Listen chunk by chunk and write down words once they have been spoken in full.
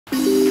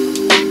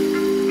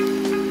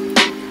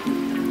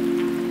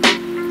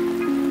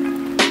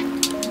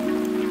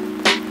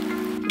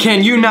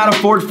Can you not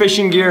afford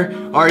fishing gear?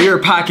 Are your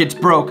pockets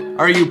broke?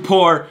 Are you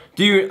poor?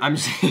 Do you, I'm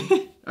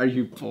are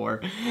you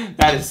poor?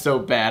 That is so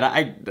bad.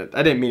 I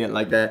didn't mean it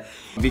like that.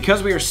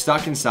 Because we are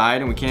stuck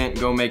inside and we can't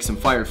go make some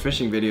fire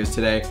fishing videos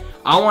today,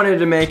 I wanted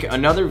to make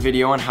another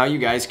video on how you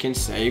guys can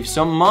save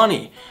some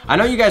money. I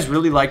know you guys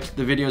really liked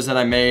the videos that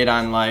I made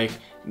on like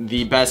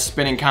the best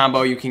spinning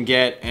combo you can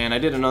get, and I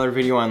did another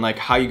video on like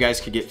how you guys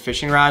could get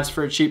fishing rods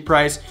for a cheap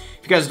price.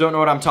 If you guys don't know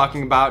what I'm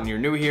talking about and you're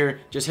new here,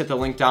 just hit the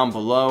link down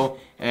below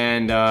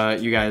and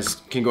you guys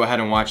can go ahead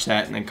and watch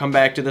that and then come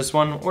back to this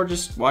one, or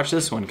just watch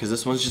this one because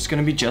this one's just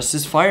gonna be just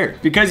as fire.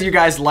 Because you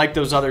guys like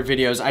those other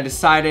videos, I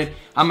decided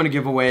I'm gonna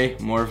give away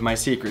more of my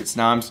secrets.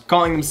 Now I'm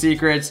calling them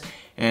secrets,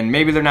 and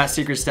maybe they're not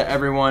secrets to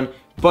everyone,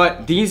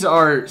 but these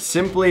are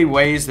simply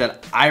ways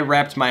that I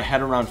wrapped my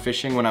head around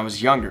fishing when I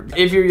was younger.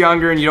 If you're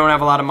younger and you don't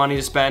have a lot of money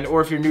to spend, or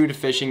if you're new to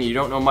fishing and you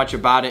don't know much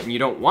about it and you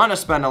don't want to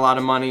spend a lot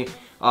of money,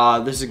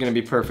 this is going to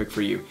be perfect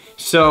for you.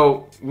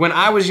 So when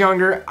I was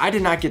younger, I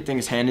did not get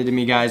things handed to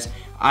me, guys.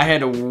 I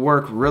had to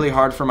work really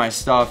hard for my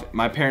stuff.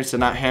 My parents did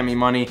not hand me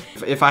money.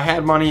 If I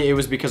had money, it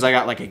was because I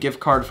got like a gift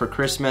card for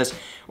Christmas,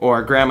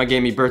 or grandma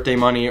gave me birthday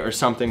money or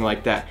something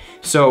like that.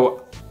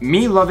 So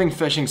me loving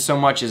fishing so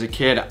much as a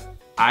kid,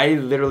 I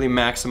literally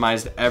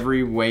maximized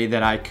every way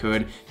that I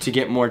could to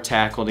get more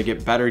tackle, to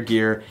get better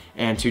gear,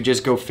 and to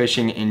just go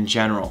fishing in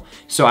general.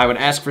 So I would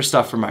ask for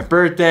stuff for my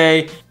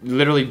birthday,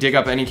 literally dig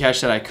up any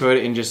cash that I could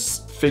and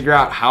just figure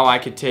out how I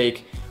could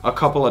take a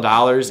couple of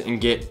dollars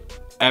and get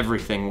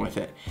everything with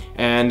it.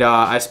 And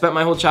I spent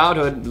my whole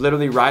childhood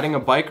literally riding a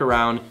bike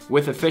around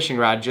with a fishing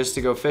rod just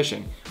to go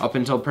fishing, up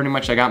until pretty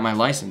much I got my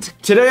license.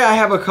 Today I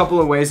have a couple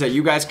of ways that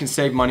you guys can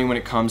save money when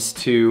it comes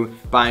to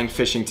buying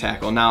fishing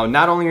tackle. Now,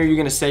 not only are you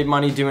gonna save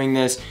money doing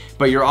this,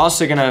 but you're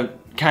also gonna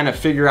kind of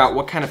figure out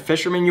what kind of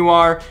fisherman you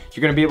are.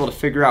 You're gonna be able to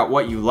figure out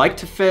what you like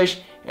to fish,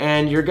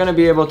 and you're gonna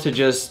be able to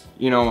just,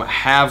 you know,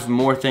 have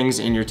more things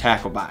in your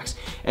tackle box.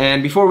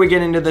 And before we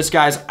get into this,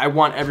 guys, I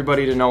want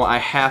everybody to know I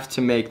have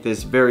to make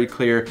this very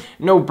clear.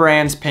 No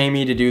brands pay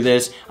me to do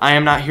this. I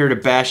am not here to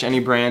bash any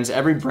brands.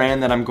 Every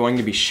brand that I'm going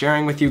to be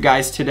sharing with you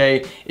guys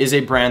today is a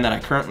brand that I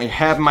currently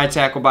have in my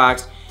tackle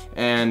box,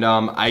 and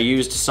I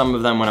used some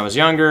of them when I was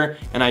younger,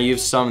 and I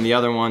use some of the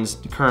other ones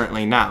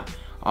currently now.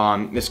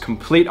 This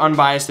complete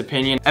unbiased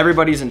opinion.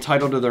 Everybody's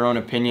entitled to their own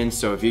opinion,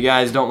 so if you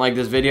guys don't like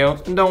this video,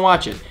 then don't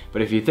watch it.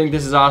 But if you think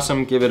this is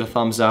awesome, give it a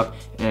thumbs up,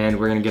 and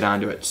we're gonna get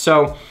on to it.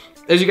 So,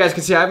 as you guys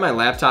can see, I have my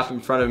laptop in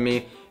front of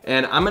me,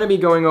 and I'm gonna be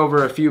going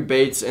over a few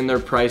baits and their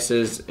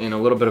prices and a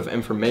little bit of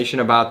information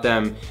about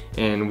them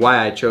and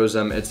why I chose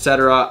them,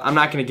 etc. I'm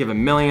not gonna give a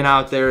million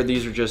out there.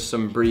 These are just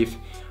some brief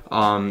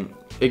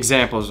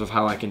examples of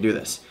how I can do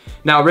this.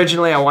 Now,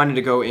 originally I wanted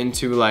to go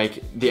into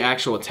like the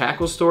actual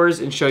tackle stores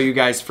and show you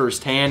guys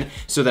firsthand,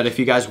 so that if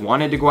you guys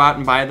wanted to go out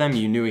and buy them,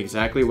 you knew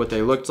exactly what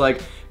they looked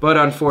like. But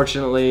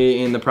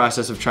unfortunately, in the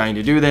process of trying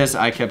to do this,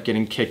 I kept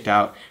getting kicked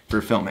out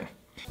for filming.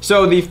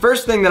 So the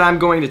first thing that I'm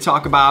going to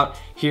talk about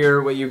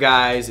here with you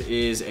guys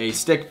is a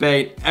stick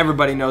bait.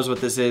 Everybody knows what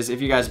this is. If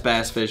you guys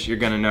bass fish, you're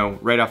gonna know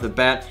right off the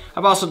bat.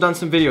 I've also done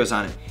some videos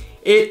on it.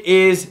 It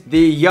is the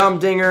Yum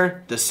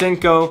Dinger, the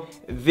Cinco,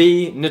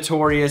 the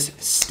notorious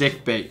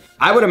stick bait.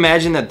 I would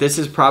imagine that this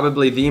is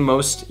probably the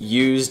most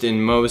used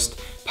and most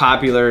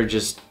popular,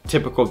 just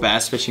typical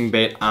bass fishing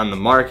bait on the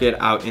market,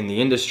 out in the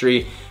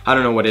industry. I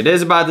don't know what it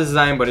is about the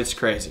design, but it's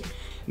crazy.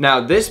 Now,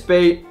 this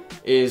bait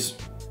is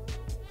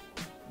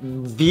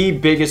the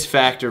biggest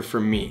factor for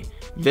me.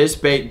 This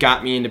bait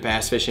got me into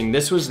bass fishing.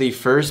 This was the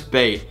first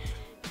bait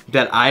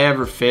that I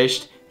ever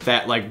fished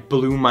that like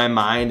blew my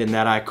mind and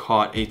that I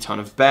caught a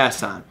ton of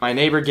bass on. My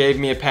neighbor gave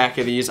me a pack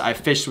of these. I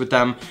fished with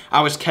them.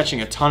 I was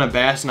catching a ton of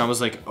bass and I was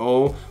like,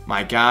 oh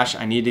my gosh,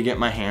 I need to get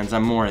my hands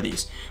on more of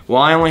these.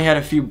 Well, I only had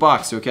a few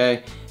bucks,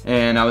 okay?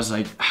 And I was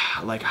like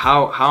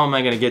how am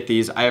I gonna get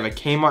these? I have a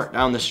Kmart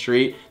down the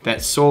street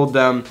that sold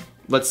them.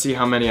 Let's see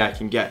how many I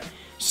can get.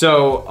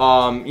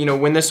 So, you know,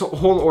 when this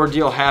whole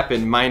ordeal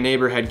happened, my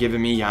neighbor had given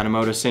me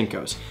Yamamoto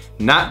Cincos.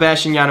 Not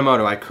bashing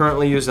Yamamoto, I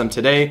currently use them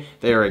today.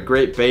 They are a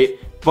great bait,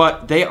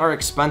 but they are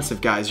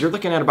expensive, guys. You're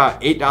looking at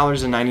about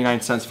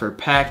 $8.99 for a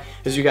pack.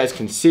 As you guys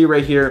can see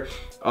right here,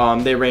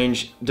 they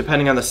range,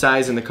 depending on the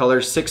size and the color,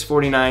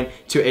 $6.49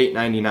 to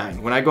 $8.99.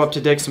 When I go up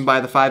to Dick's and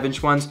buy the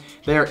 5-inch ones,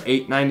 they are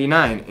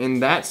 $8.99,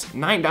 and that's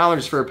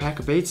 $9 for a pack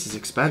of baits is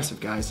expensive,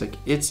 guys. Like,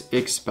 it's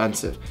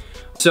expensive.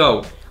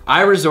 So,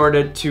 I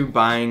resorted to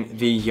buying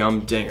the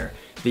Yum Dinger.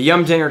 The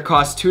Yum Dinger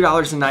costs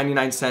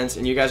 $2.99,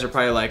 and you guys are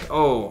probably like,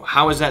 oh,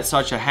 how is that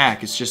such a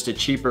hack? It's just a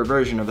cheaper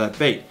version of that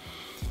bait.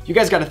 You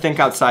guys gotta think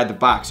outside the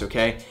box,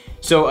 okay?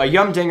 So a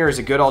Yum Dinger is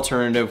a good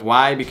alternative.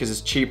 Why? Because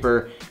it's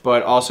cheaper,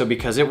 but also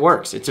because it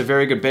works. It's a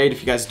very good bait. If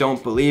you guys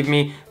don't believe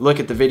me, look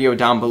at the video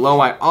down below.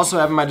 I also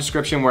have in my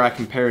description where I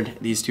compared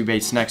these two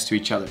baits next to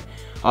each other.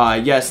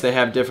 Yes, they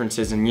have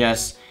differences, and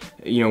yes,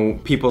 you know,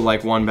 people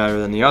like one better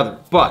than the other.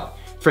 But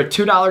for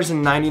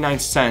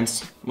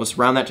 $2.99, let's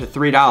round that to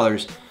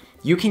 $3,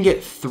 you can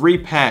get 3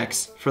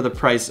 packs for the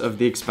price of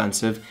the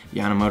expensive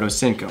Yamamoto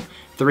Cinco.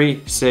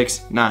 3,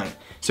 6, 9.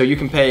 So you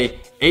can pay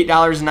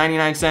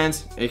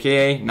 $8.99,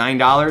 aka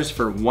 $9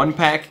 for 1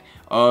 pack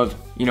of,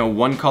 you know,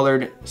 1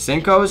 colored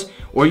Cincos,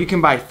 or you can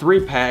buy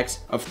 3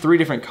 packs of 3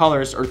 different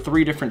colors or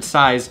 3 different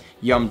size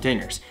Yum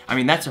Dingers. I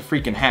mean, that's a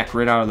freaking hack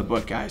right out of the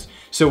book, guys.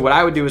 So what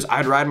I would do is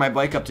I'd ride my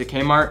bike up to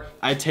Kmart,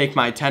 I'd take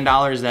my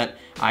 $10 that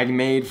I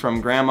made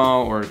from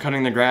grandma or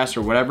cutting the grass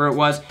or whatever it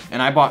was,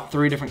 and I bought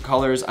 3 different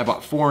colors. I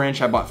bought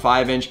 4-inch, I bought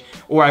 5-inch,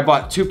 or I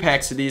bought 2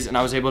 packs of these, and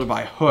I was able to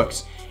buy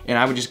hooks, and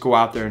I would just go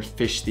out there and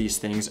fish these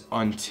things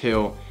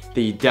until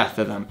the death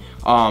of them.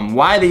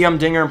 Why the Yum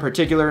Dinger in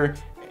particular?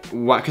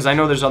 Because I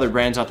know there's other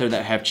brands out there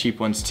that have cheap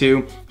ones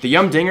too. The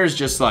Yum Dinger is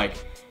just like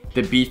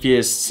the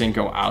beefiest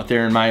Cinco out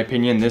there, in my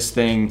opinion. This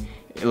thing,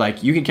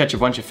 like, you can catch a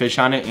bunch of fish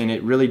on it and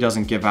it really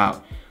doesn't give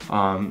out.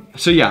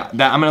 So yeah, I'm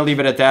gonna leave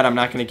it at that. I'm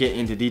not gonna get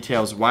into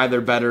details why they're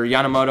better.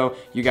 Yanomoto,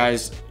 you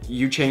guys,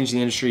 you changed the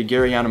industry.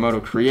 Gary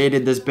Yanomoto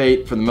created this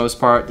bait for the most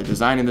part, the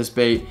design of this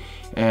bait.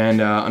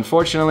 And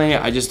unfortunately,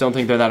 I just don't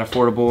think they're that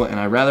affordable, and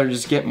I'd rather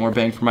just get more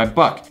bang for my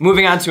buck.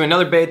 Moving on to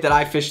another bait that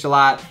I fished a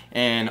lot,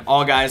 and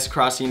all guys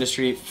across the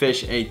industry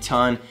fish a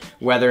ton,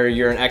 whether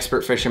you're an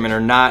expert fisherman or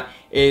not,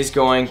 is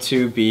going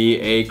to be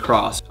a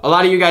cross. A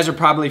lot of you guys are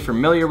probably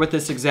familiar with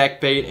this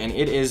exact bait, and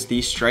it is the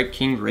Strike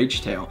King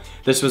Rage Tail.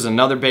 This was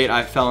another bait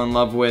I fell in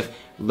love with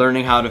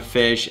learning how to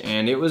fish,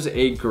 and it was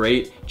a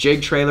great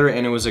jig trailer,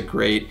 and it was a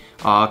great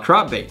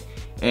crop bait.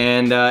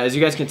 And as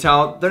you guys can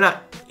tell, they're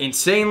not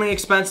insanely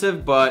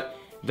expensive, but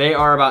they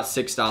are about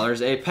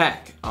 $6 a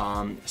pack.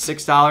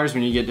 $6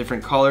 when you get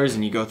different colors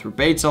and you go through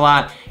baits a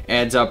lot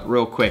adds up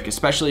real quick,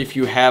 especially if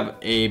you have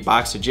a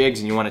box of jigs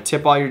and you want to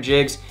tip all your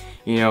jigs.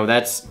 You know,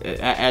 that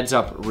adds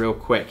up real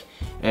quick.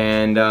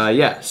 And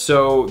yeah,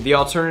 so the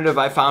alternative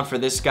I found for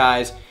this,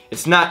 guys,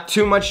 it's not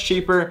too much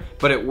cheaper,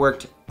 but it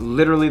worked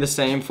literally the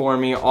same for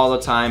me all the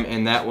time,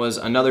 and that was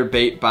another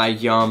bait by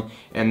Yum,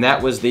 and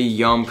that was the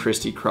Yum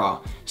Christy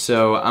Craw.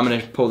 So I'm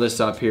gonna pull this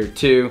up here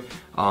too.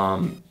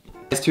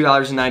 It's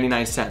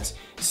 $2.99.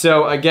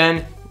 So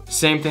again,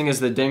 same thing as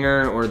the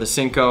Dinger or the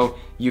Cinco.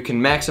 You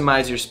can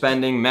maximize your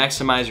spending,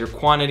 maximize your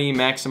quantity,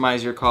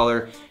 maximize your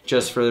color,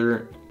 just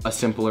for a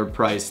simpler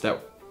price that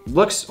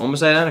looks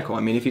almost identical.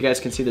 I mean, if you guys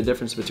can see the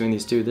difference between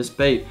these two, this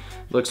bait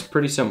looks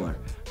pretty similar.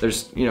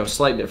 There's, you know,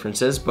 slight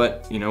differences,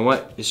 but you know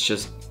what? It's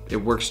just, it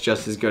works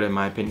just as good in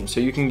my opinion. So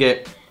you can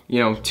get, you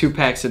know, 2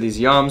 packs of these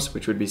Yums,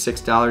 which would be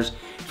 $6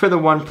 for the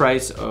 1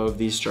 price of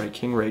the Strike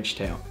King Rage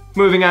Tail.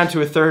 Moving on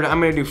to a third,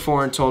 I'm gonna do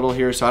 4 in total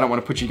here, so I don't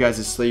wanna put you guys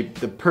to sleep.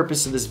 The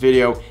purpose of this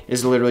video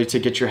is literally to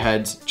get your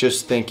heads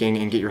just thinking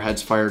and get your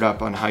heads fired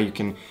up on how you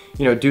can,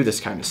 you know, do this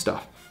kind of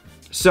stuff.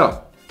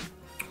 So,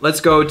 let's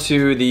go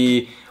to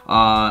the,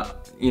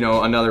 you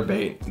know, another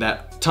bait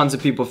that tons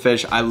of people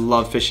fish. I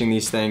love fishing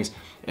these things,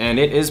 and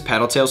it is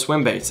paddle tail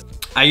swim baits.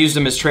 I use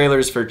them as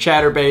trailers for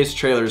chatterbaits,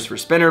 trailers for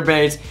spinner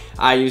baits.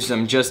 I use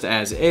them just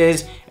as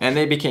is, and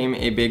they became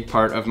a big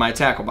part of my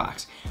tackle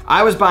box.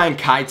 I was buying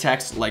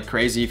Kitex like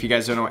crazy. If you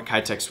guys don't know what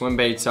Kitex swim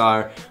baits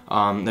are,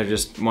 they're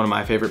just one of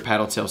my favorite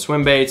paddle tail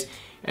swim baits.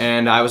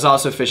 And I was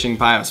also fishing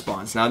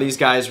biospawns. Now these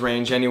guys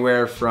range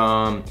anywhere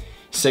from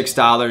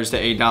 $6 to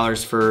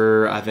 $8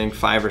 for, I think,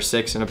 5 or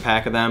 6 in a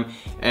pack of them.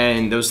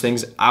 And those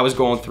things, I was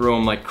going through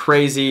them like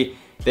crazy.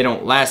 They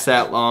don't last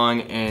that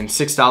long, and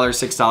 $6,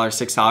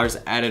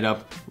 $6 added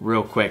up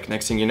real quick.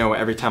 Next thing you know,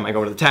 every time I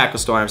go to the tackle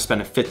store, I'm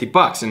spending 50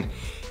 bucks, and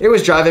it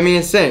was driving me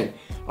insane.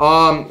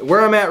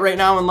 Where I'm at right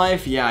now in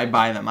life, yeah, I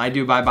buy them. I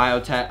do buy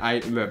I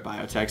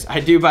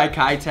do buy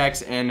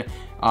Kitex and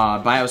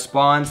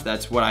biospawns.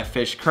 That's what I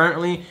fish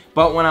currently.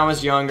 But when I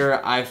was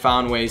younger, I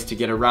found ways to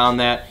get around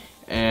that.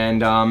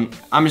 And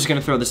I'm just gonna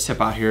throw this tip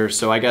out here.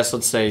 So I guess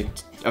let's say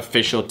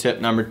official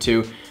tip number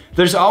 2.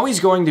 There's always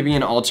going to be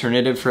an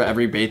alternative for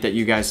every bait that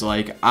you guys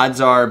like.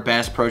 Odds are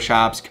Bass Pro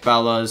Shops,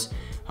 Cabela's,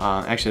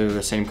 actually they're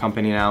the same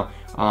company now,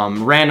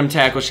 random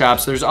tackle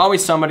shops. There's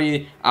always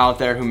somebody out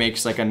there who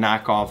makes like a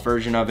knockoff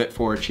version of it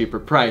for a cheaper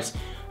price.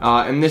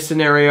 In this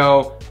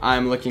scenario,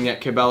 I'm looking at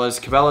Cabela's.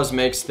 Cabela's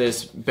makes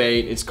this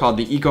bait. It's called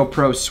the Eco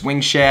Pro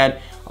Swing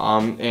Shad,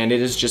 and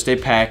it is just a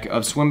pack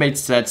of swim bait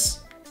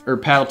sets, or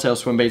paddle tail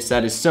swim baits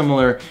that is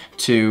similar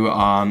to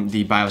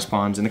the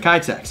biospawns and the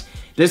Kitex.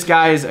 This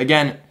guy is,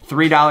 again,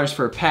 $3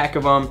 for a pack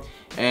of them,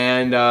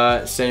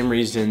 and same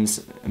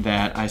reasons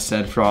that I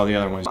said for all the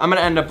other ones. I'm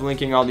gonna end up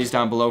linking all these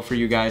down below for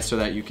you guys so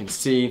that you can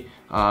see,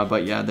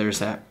 but yeah, there's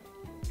that.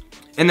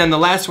 And then the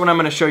last one I'm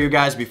gonna show you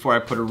guys before I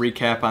put a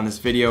recap on this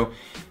video,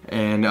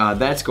 and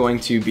that's going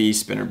to be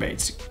spinner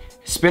baits.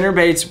 Spinner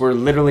baits were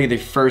literally the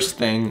first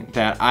thing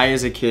that I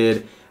as a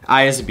kid,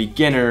 I as a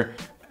beginner,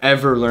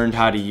 ever learned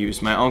how to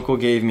use. My uncle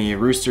gave me a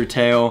rooster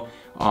tail,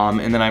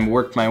 and then I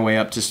worked my way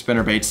up to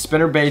spinner baits.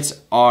 Spinner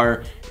baits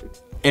are,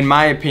 in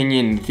my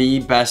opinion, the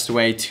best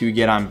way to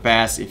get on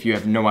bass if you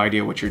have no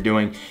idea what you're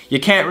doing. You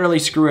can't really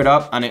screw it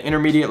up. On an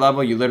intermediate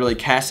level, you literally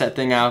cast that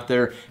thing out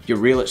there, you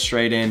reel it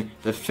straight in,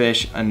 the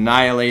fish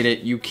annihilate it,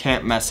 you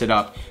can't mess it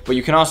up. But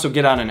you can also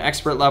get on an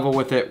expert level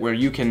with it where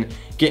you can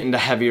get into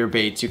heavier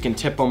baits. You can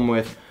tip them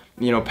with,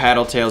 you know,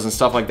 paddle tails and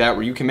stuff like that,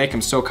 where you can make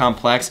them so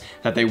complex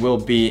that they will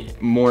be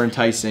more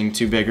enticing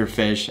to bigger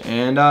fish.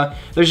 And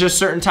there's just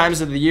certain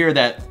times of the year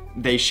that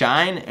they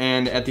shine,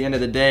 and at the end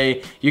of the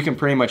day, you can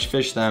pretty much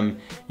fish them,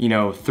 you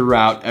know,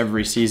 throughout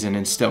every season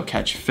and still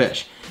catch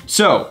fish.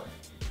 So,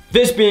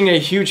 this being a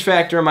huge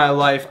factor in my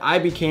life, I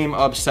became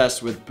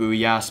obsessed with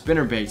Booyah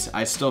spinnerbaits.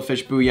 I still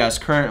fish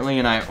Booyahs currently,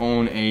 and I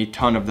own a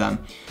ton of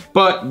them.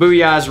 But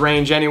Booyahs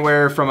range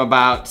anywhere from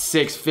about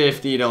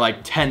 $6.50 to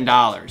like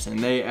 $10,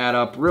 and they add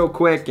up real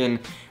quick and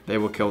they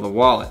will kill the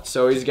wallet.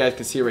 So as you guys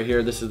can see right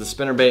here, this is the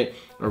spinnerbait,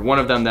 or one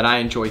of them that I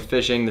enjoy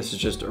fishing. This is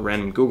just a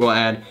random Google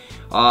ad.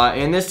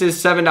 And this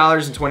is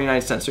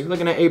 $7.29. So you're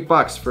looking at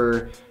 $8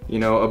 for, you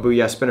know, a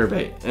Booyah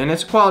spinnerbait. And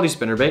it's a quality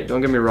spinnerbait,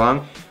 don't get me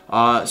wrong.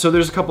 So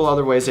there's a couple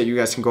other ways that you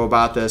guys can go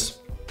about this.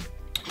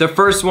 The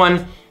first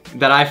one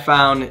that I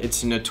found,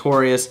 it's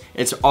notorious,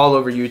 it's all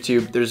over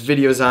YouTube, there's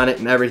videos on it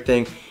and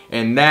everything,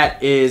 and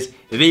that is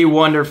the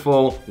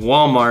wonderful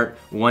Walmart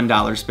 $1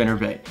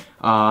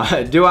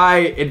 spinnerbait. Do I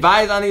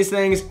advise on these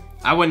things?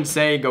 I wouldn't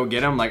say go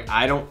get them. Like,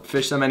 I don't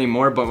fish them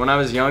anymore, but when I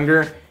was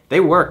younger, they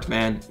worked,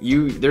 man.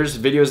 There's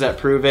videos that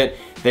prove it.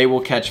 They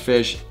will catch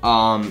fish,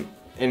 and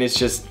it's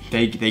just,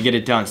 they get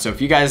it done. So if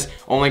you guys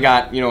only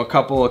got, you know, a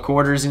couple of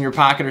quarters in your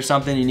pocket or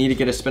something, you need to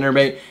get a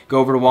spinnerbait, go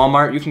over to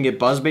Walmart. You can get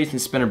buzzbaits and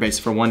spinnerbaits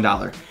for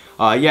 $1.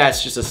 Yeah,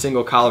 it's just a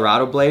single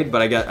Colorado blade,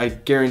 but I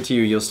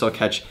guarantee you'll still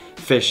catch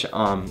fish,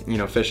 you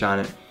know, fish on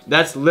it.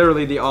 That's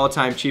literally the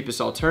all-time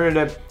cheapest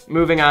alternative.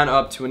 Moving on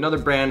up to another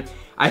brand.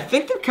 I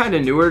think they're kind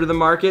of newer to the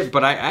market,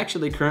 but I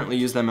actually currently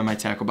use them in my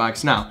tackle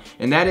box now,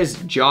 and that is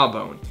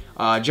Jawbone.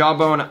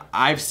 Jawbone,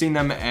 I've seen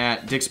them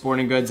at Dick's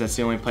Sporting Goods. That's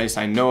the only place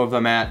I know of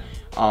them at.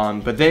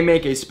 But they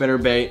make a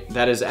spinnerbait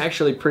that is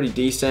actually pretty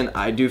decent.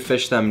 I do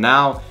fish them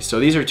now. So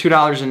these are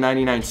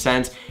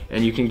 $2.99,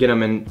 and you can get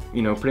them in,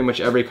 you know, pretty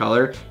much every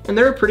color. And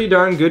they're a pretty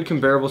darn good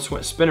comparable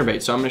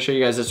spinnerbait. So I'm gonna show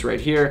you guys this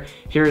right here.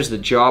 Here's the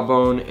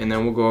Jawbone, and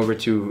then we'll go over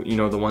to, you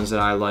know, the ones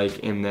that I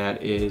like, and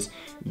that is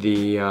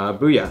the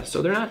Booyah.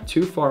 So they're not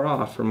too far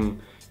off from,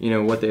 you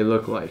know, what they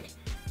look like.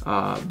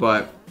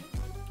 But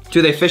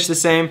do they fish the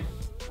same?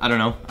 I don't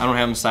know. I don't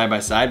have them side by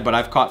side, but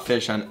I've caught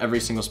fish on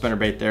every single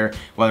spinnerbait there,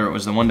 whether it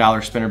was the $1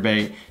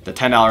 spinnerbait, the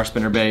 $10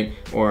 spinnerbait,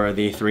 or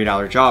the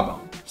 $3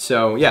 Jawbone.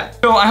 So yeah.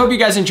 So I hope you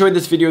guys enjoyed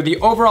this video. The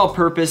overall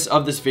purpose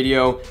of this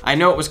video, I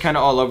know it was kind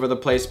of all over the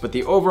place, but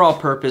the overall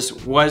purpose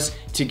was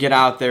to get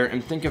out there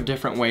and think of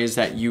different ways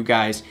that you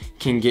guys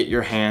can get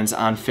your hands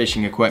on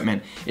fishing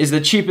equipment. Is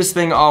the cheapest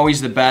thing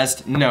always the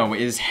best? No.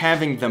 Is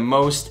having the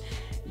most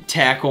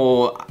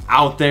tackle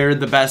out there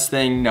the best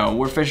thing? No.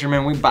 We're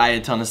fishermen, we buy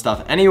a ton of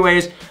stuff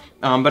anyways,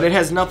 but it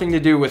has nothing to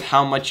do with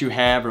how much you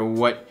have or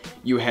what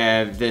you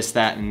have, this,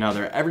 that, and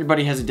another.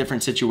 Everybody has a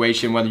different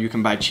situation, whether you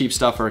can buy cheap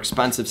stuff or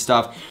expensive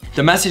stuff.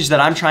 The message that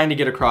I'm trying to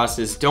get across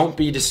is don't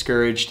be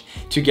discouraged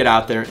to get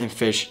out there and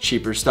fish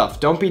cheaper stuff.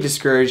 Don't be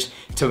discouraged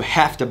to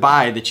have to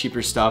buy the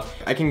cheaper stuff.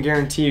 I can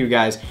guarantee you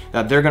guys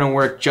that they're gonna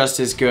work just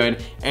as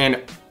good,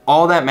 and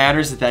all that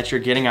matters is that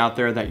you're getting out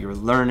there, that you're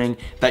learning,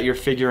 that you're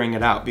figuring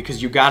it out,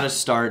 because you gotta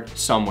start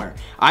somewhere.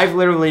 I've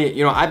literally,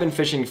 you know, I've been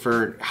fishing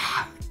for,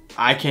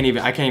 I can't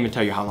even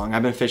tell you how long.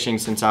 I've been fishing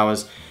since I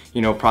was,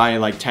 you know, probably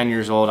like 10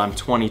 years old. I'm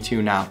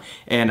 22 now,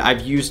 and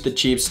I've used the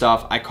cheap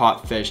stuff. I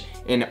caught fish,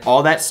 and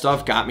all that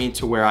stuff got me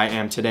to where I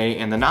am today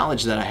and the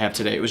knowledge that I have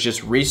today. It was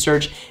just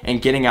research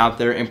and getting out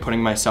there and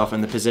putting myself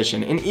in the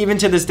position. And even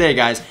to this day,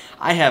 guys,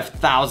 I have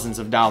thousands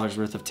of dollars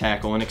worth of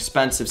tackle and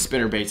expensive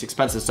spinnerbaits,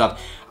 expensive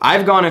stuff.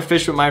 I've gone and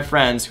fished with my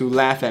friends who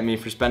laugh at me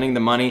for spending the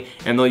money,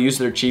 and they'll use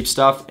their cheap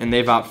stuff, and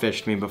they've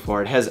outfished me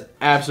before. It has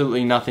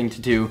absolutely nothing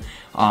to do,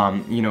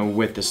 you know,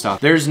 with the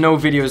stuff. There's no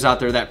videos out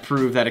there that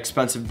prove that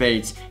expensive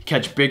baits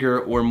catch bigger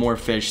or more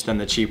fish than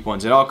the cheap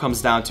ones. It all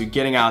comes down to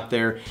getting out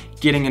there,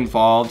 getting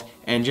involved,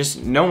 and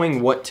just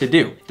knowing what to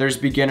do. There's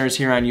beginners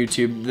here on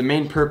YouTube. The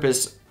main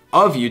purpose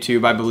of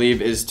YouTube, I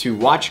believe, is to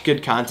watch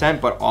good content,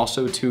 but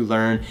also to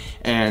learn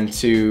and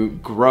to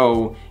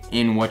grow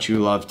in what you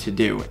love to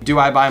do. Do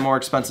I buy more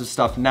expensive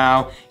stuff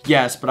now?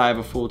 Yes, but I have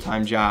a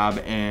full-time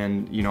job,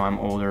 and you know, I'm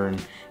older, and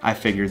I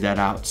figured that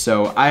out.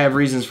 So I have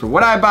reasons for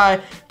what I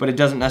buy, but it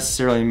doesn't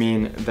necessarily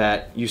mean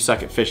that you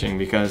suck at fishing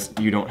because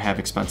you don't have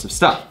expensive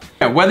stuff.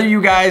 Yeah, whether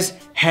you guys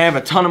have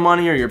a ton of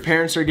money or your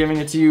parents are giving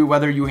it to you,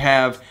 whether you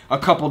have a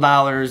couple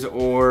dollars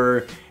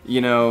or,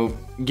 you know,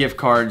 gift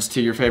cards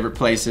to your favorite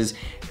places,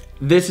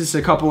 this is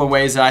a couple of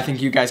ways that I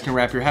think you guys can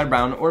wrap your head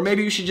around, or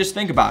maybe you should just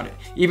think about it.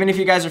 Even if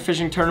you guys are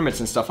fishing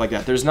tournaments and stuff like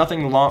that, there's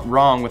nothing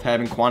wrong with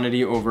having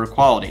quantity over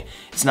quality.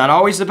 It's not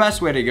always the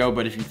best way to go,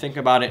 but if you think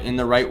about it in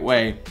the right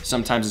way,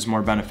 sometimes it's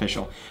more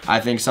beneficial. I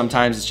think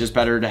sometimes it's just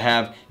better to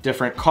have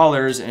different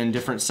colors and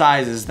different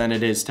sizes than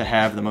it is to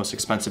have the most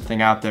expensive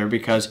thing out there,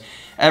 because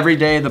every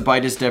day the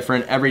bite is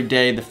different, every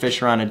day the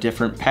fish are on a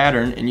different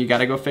pattern, and you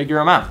gotta go figure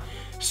them out.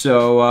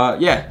 So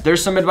yeah,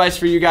 there's some advice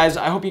for you guys.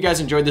 I hope you guys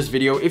enjoyed this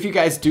video. If you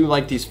guys do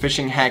like these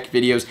fishing hack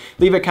videos,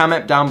 leave a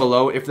comment down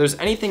below. If there's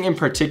anything in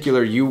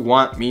particular you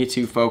want me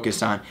to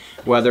focus on,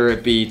 whether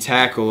it be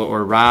tackle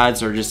or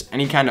rods or just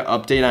any kind of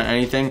update on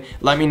anything,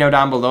 let me know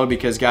down below,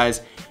 because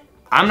guys,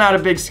 I'm not a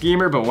big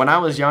schemer, but when I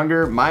was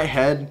younger, my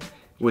head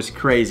was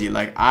crazy.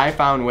 Like, I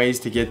found ways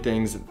to get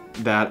things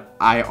that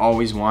I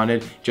always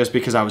wanted just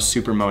because I was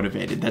super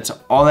motivated. That's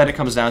all that it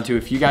comes down to.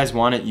 If you guys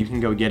want it, you can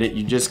go get it.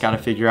 You just gotta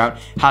figure out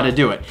how to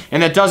do it.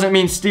 And that doesn't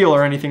mean steal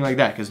or anything like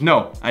that, because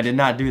no, I did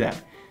not do that.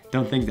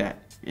 Don't think that.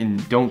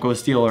 And don't go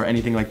steal or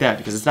anything like that,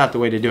 because it's not the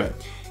way to do it.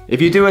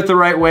 If you do it the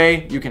right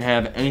way, you can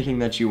have anything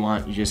that you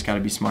want. You just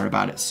gotta be smart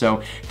about it.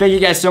 So thank you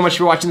guys so much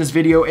for watching this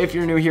video. If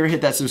you're new here,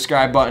 hit that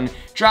subscribe button,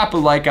 drop a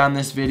like on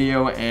this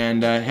video,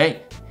 and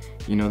hey,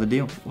 you know the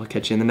deal. We'll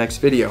catch you in the next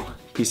video.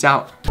 Peace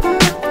out.